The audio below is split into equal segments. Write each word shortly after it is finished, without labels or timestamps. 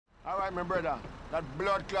right, my brother. That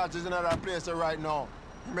blood clot is in another place right now.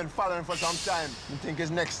 I've been following for some time. I think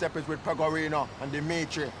his next step is with Pegorino and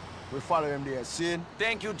Dimitri. We follow him there, see?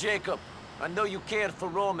 Thank you, Jacob. I know you cared for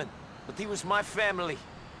Roman, but he was my family.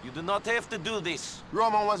 You do not have to do this.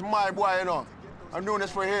 Roman was my boy, you know. I'm doing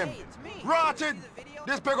this for him. Hey, it's me. Rotted!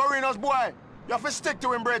 This Pegorino's boy. You have to stick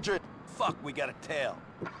to him, Bridget. Fuck, we got a tail.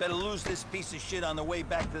 Better lose this piece of shit on the way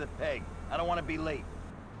back to the peg. I don't want to be late.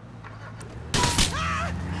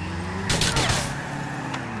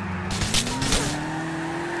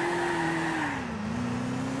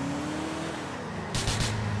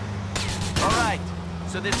 Alright,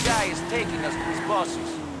 so this guy is taking us to his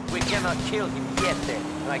bosses. We cannot kill him yet then.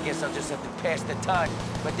 And I guess I'll just have to pass the time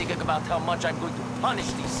by thinking about how much I'm going to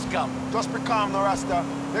punish these scum. Just be calm, no Rasta.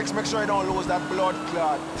 Let's make sure you don't lose that blood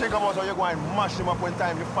clot. Think about how you're going to mash him up when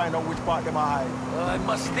time you find out which part them are hide. I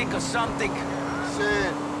must think of something. See,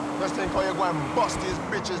 just think how you're going to bust these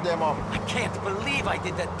bitches them up. I can't believe I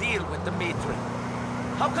did that deal with Dimitri.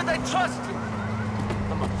 How could I trust him?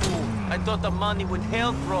 I'm a fool. I thought the money would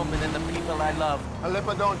help Roman and the people I love. And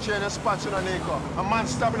Leopard don't change his spots, you know, Nico. A man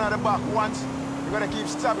stabbing at the back once, you're gonna keep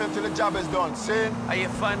stabbing till the job is done, see? I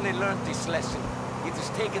have finally learned this lesson. It has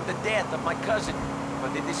taken the death of my cousin,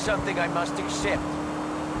 but it is something I must accept.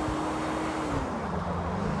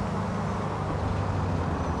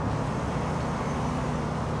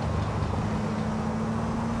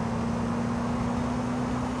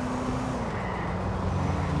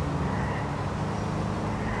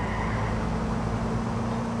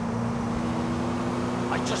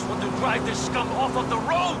 I just want to drive this scum off of the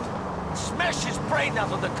road! Smash his brain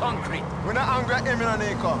out of the concrete! We're not angry at him, you know,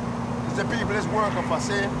 Nico. It's the people he's working for,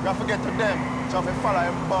 see? You have to get to them, so if you follow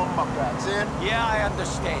him, bomb back that, see? Yeah, I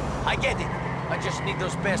understand. I get it. I just need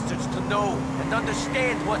those bastards to know and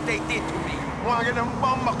understand what they did to me. I want to get them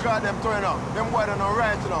bomb back at them too, you know. Them boys don't know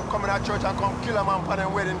right, you know. Come in that church and come kill a man for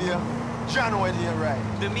them wedding day. John wedding day, right?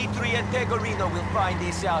 Dimitri and Pegorino will find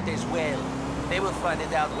this out as well. They will find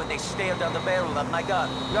it out when they stare down the barrel of my gun.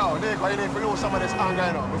 Yo, Nico, you need to lose some of this anger,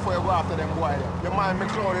 you know, before you go after them boy there. Your mind be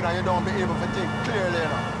clouded and you don't be able to think clearly, you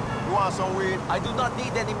know. You want some weed? I do not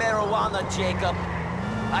need any marijuana, Jacob.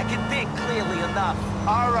 I can think clearly enough.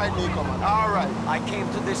 All right, Nico, man, all right. I came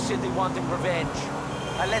to this city wanting revenge.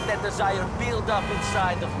 I let that desire build up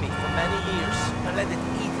inside of me for many years. I let it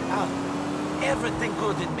eat out everything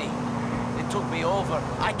good in me. It took me over.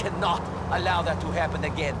 I cannot allow that to happen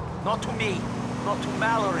again. Not to me, not to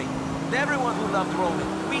Mallory, and everyone who loved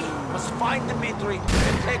Roman. We must find Dimitri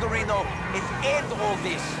and Pegorino and end all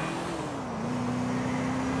this.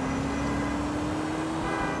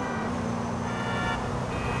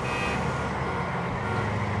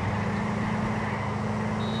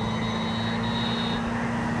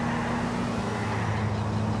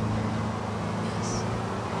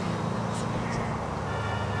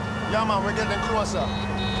 Yeah, man, we're getting closer.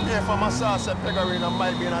 Here for my sauce at Pegorino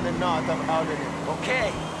might be in the north of Albany.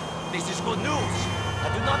 Okay, this is good news.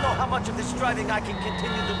 I do not know how much of this driving I can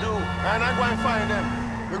continue to do. And I'm going to find them.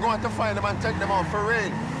 We're going to find them and take them out for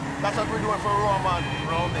raid. That's what we're doing for Roman.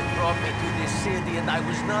 Roman brought me to this city and I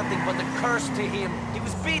was nothing but a curse to him. He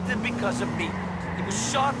was beaten because of me. He was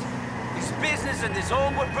shot. His business and his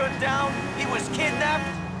home were burned down. He was kidnapped.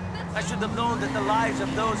 I should have known that the lives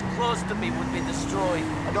of those close to me would be destroyed.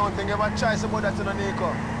 I don't think you have a choice about that,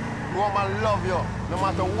 Nico. Roman love you, no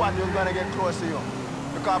matter what, you're gonna get close to you.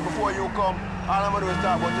 Because before you come, all I'm gonna do is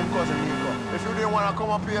talk about your cousin, Nico. If you didn't want to come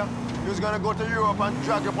up here, you was gonna go to Europe and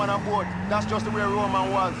drag you up on a boat. That's just the way Roman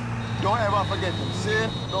was. Don't ever forget him, see?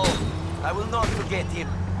 No, I will not forget him.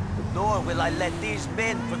 Nor will I let these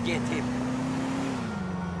men forget him.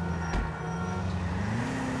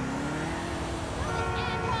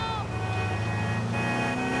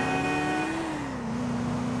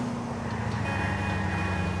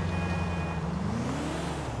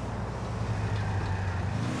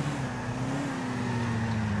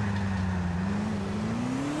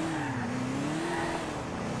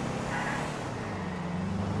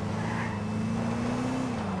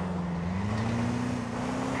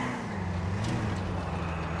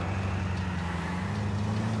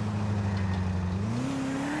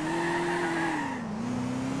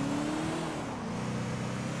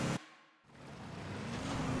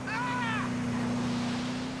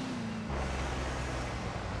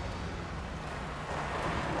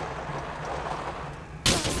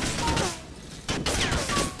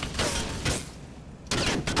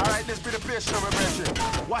 This be the place, you know, my brethren.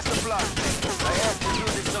 What's the plan? I have to do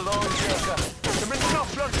this alone, Jacob. There's been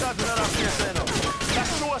enough blood clots in that place, you know.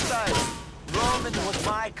 That's suicide. Roman was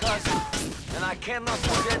my cousin, and I cannot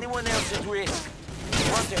put anyone else at risk.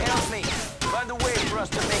 You want to help me? Find a way for us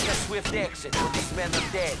to make a swift exit when these men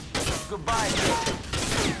are dead. Goodbye, Jake.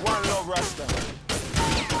 One love, Rasta.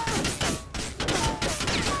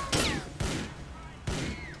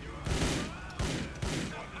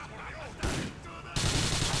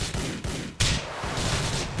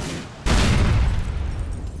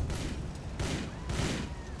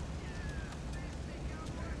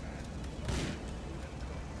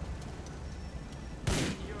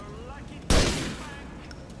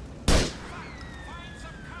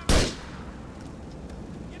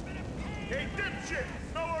 Hey, dipshit!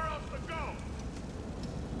 Nowhere else to go!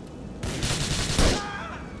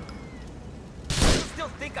 You still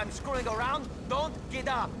think I'm screwing around? Don't get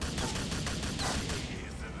up!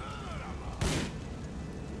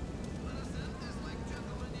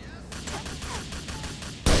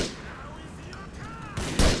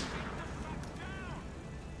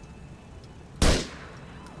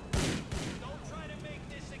 Don't try to make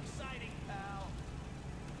this exciting, pal.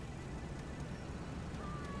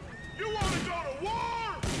 You want to go to war?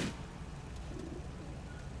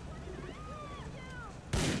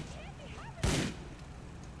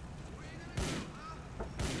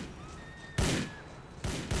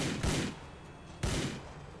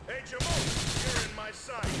 Hey, Jamal, you're in my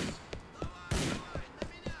sights.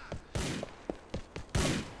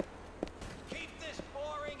 Keep this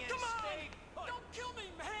boring and stay put. Don't kill me,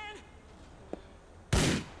 man!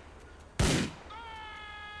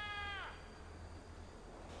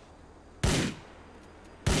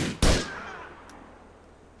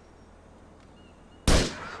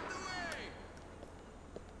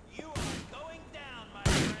 You are going down, my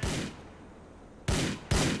friend.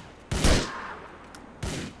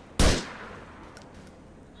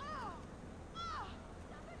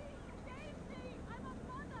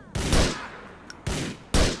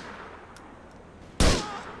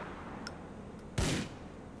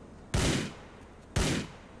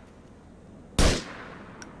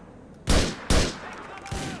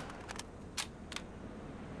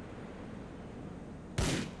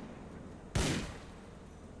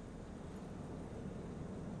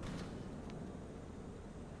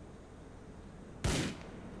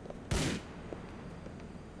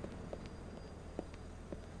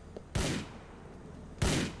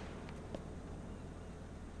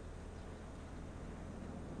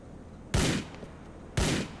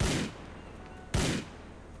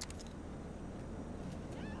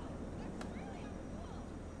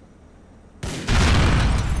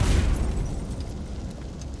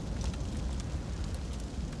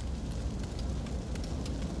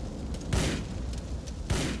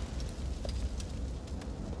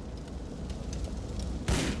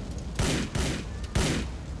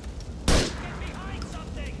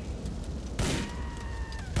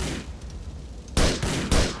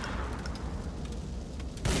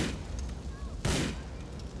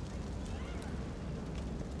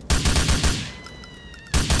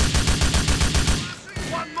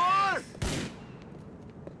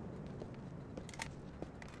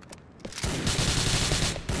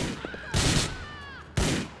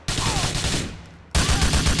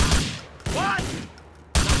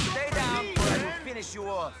 You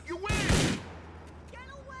off. You win! Get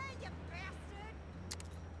away, you bastard!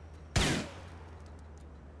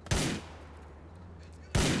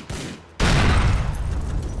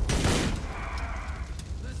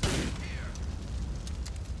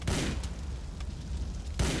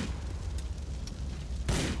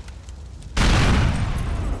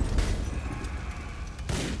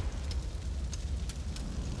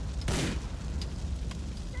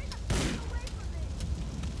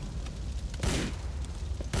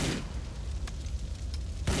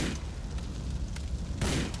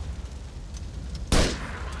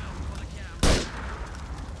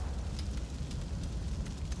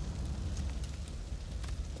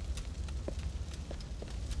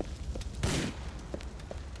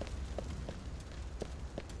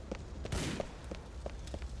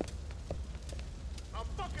 I'll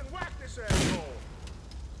fucking whack this asshole!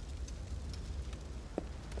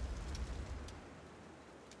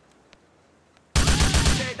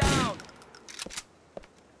 Stay down.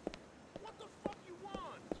 What the fuck you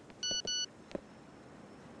want?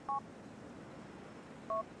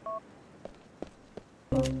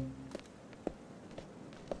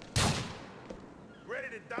 Ready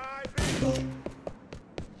to die, bitch?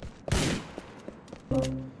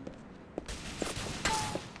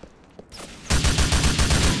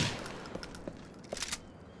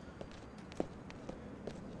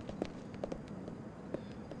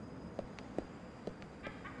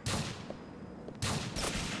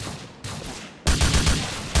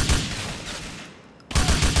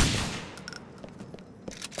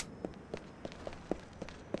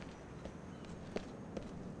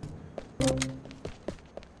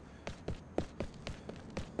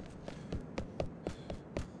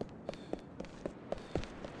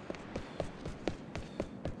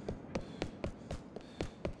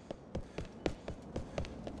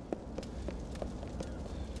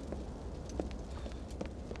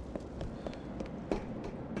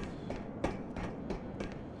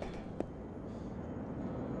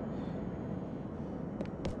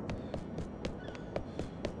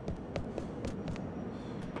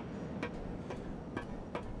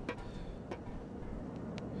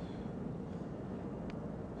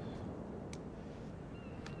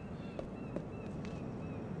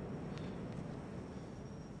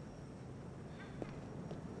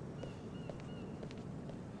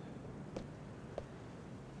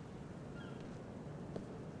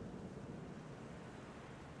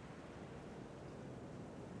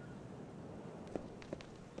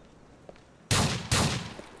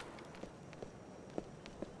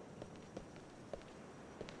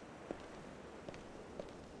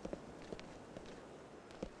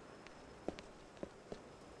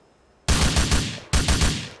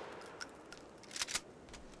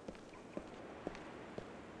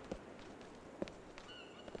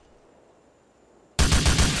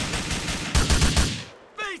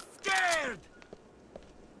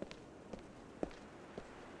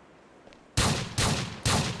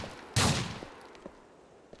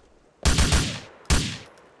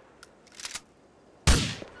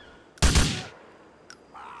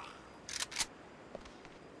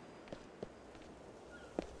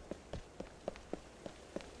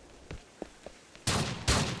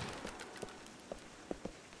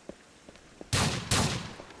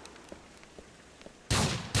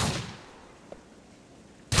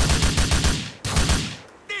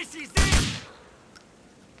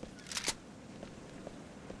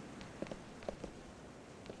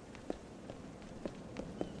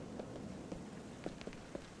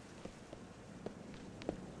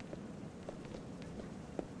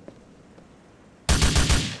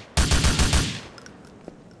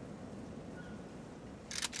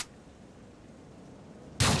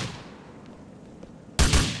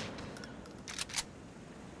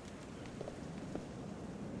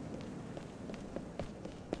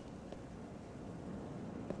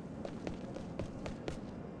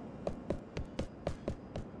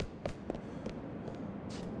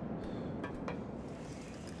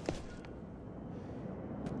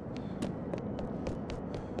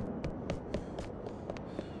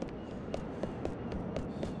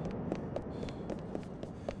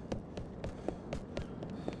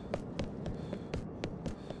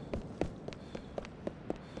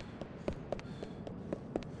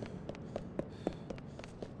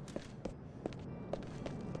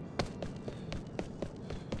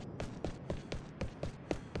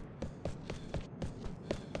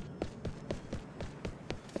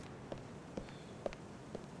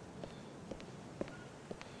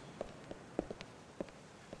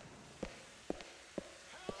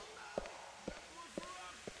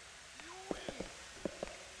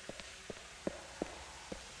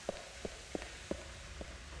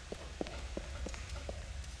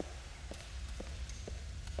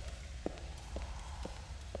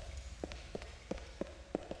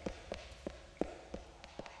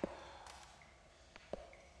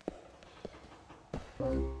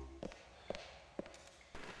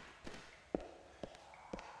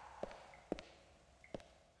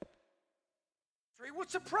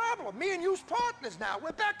 What's the problem? Me and you's partners now.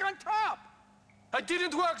 We're back on top. I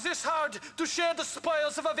didn't work this hard to share the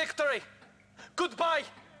spoils of a victory. Goodbye.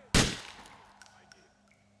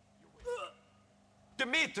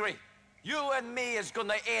 Dmitri, you and me is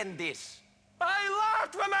gonna end this. I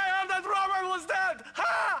laughed when I heard that Roman was dead!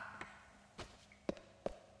 Ha!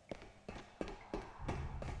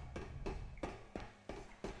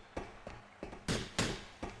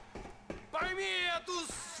 Пойми эту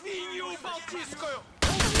свинью балтийскую!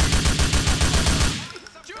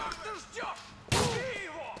 Чёрт ты ждёшь? Убей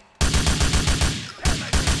его!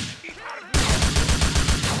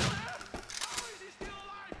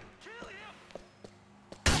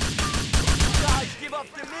 Guys, give up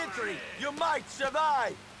Dmitri! You might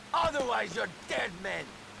survive! Otherwise, you're dead men!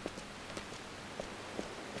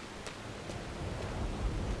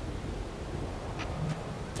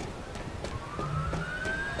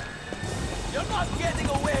 You're not getting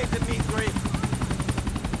away, Dmitri!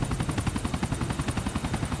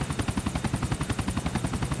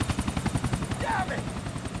 Damn it!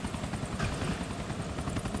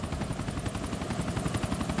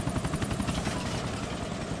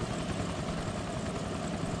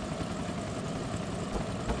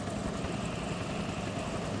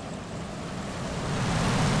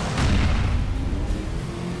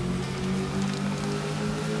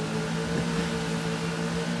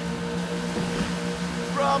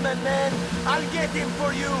 Roman, man! I'll get him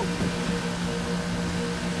for you!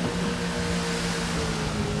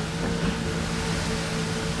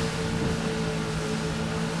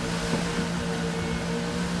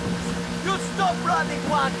 You stop running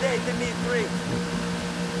one day, Dmitri!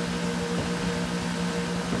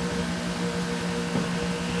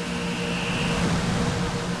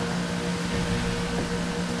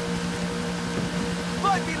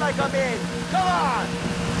 Fight me like a man! Come on!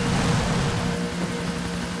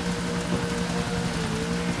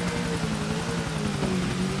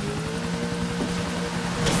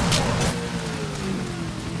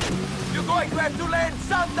 You're going to have to land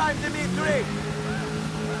sometime, Dmitri!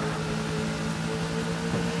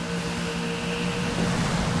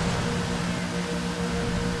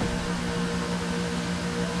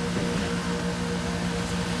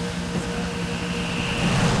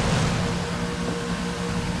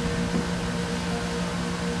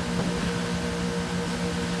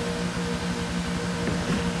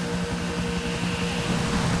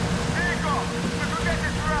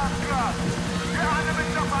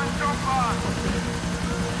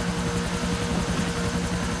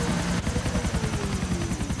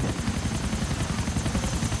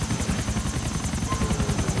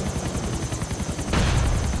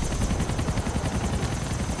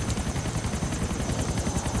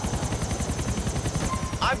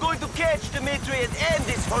 I'm going to catch Dmitri and end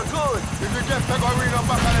this for good. If you get Pegorino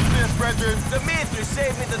back on the place, brethren. Dmitri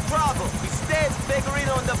saved me the trouble. He stabbed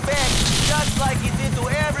Pegorino on the back, just like he did to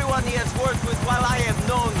everyone he has worked with while I have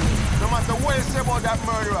known him. No matter what you say about that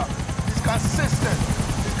murderer, he's consistent.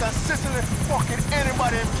 He's consistently fucking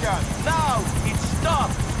anybody he can. Now, it's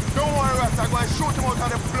stopped. Don't worry, Rasta, I'm going to shoot him out of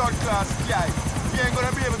the blood class guy. He ain't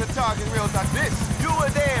gonna be able to talk his way out of this. You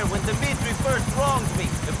were there when Dmitri first wronged me.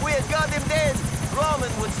 If we had got him then,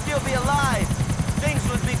 Roman would still be alive. Things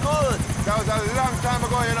would be good. That was a long time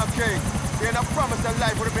ago, you know, King. You ain't promised that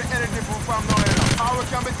life would have been any different from now, you know. All we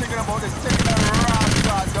can be thinking about is taking that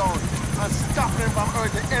Rasta down and stopping him from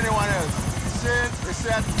hurting anyone else. See, they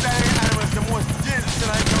say that dying animal is the most dangerous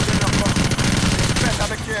thing I know in the world. You better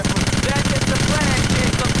be careful. That is the plan,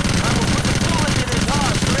 Jacob. I will put a bullet in his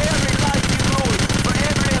heart for every life he ruined, for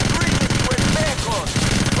every agreement he went back on,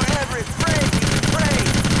 for every friend he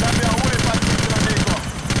betrayed. That'd be a way for people to make up.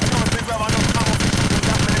 I don't think we have enough ammo to shoot him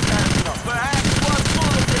that many times, you know. Perhaps one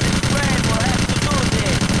bullet in his brain will have to do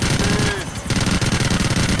this.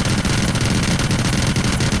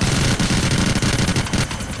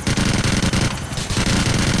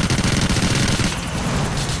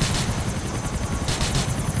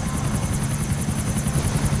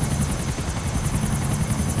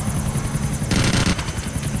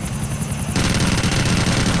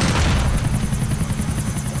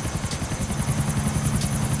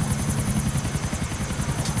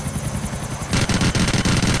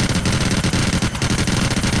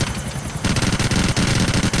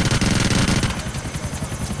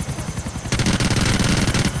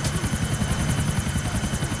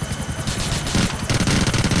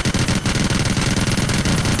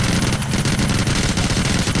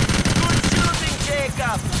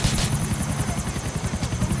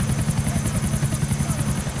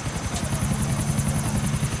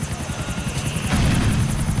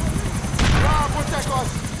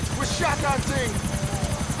 damn thing.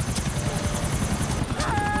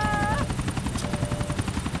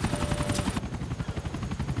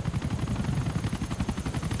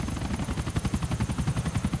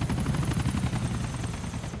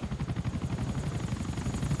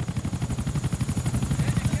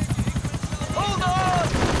 Hold on!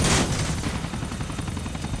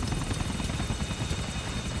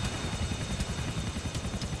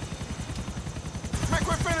 Make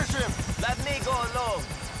we finish him. Let me go alone.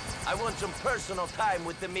 I want some personal time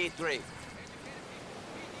with Dimitri.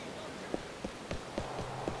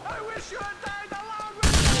 I wish you had died alone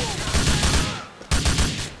with me!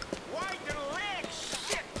 Why the leg?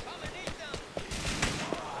 Shit!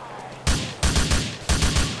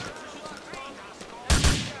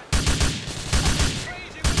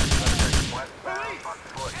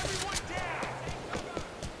 Everyone down!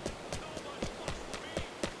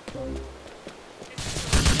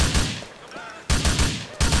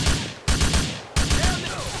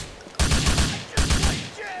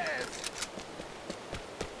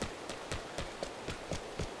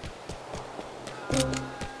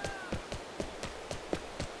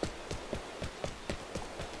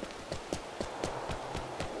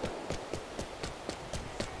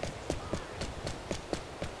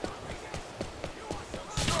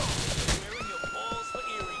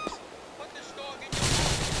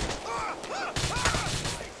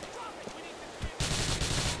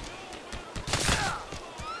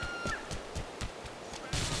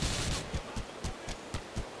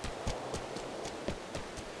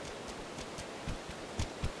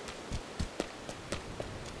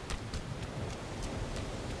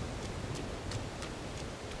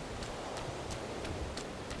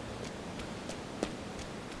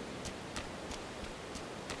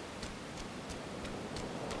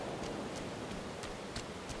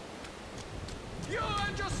 You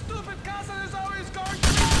and your stupid cousin is always going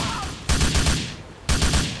to...